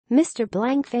Mr.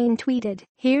 Blankfein tweeted,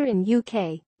 "Here in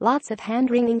UK, lots of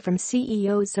hand-wringing from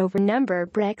CEOs over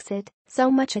Brexit, so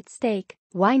much at stake,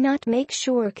 why not make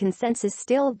sure consensus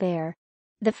still there?"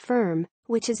 The firm,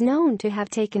 which is known to have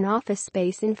taken office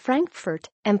space in Frankfurt,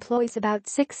 employs about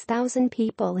 6,000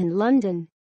 people in London.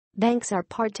 Banks are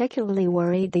particularly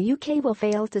worried the UK will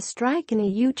fail to strike an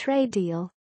EU trade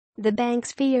deal. The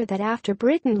banks fear that after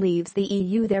Britain leaves the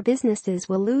EU their businesses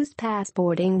will lose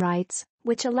passporting rights,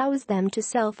 which allows them to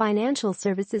sell financial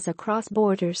services across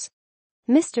borders.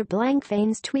 Mr.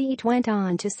 Blankfein's tweet went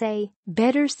on to say,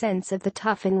 "Better sense of the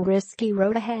tough and risky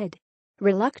road ahead.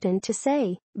 Reluctant to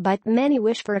say, but many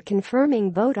wish for a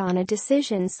confirming vote on a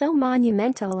decision so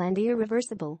monumental and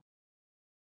irreversible."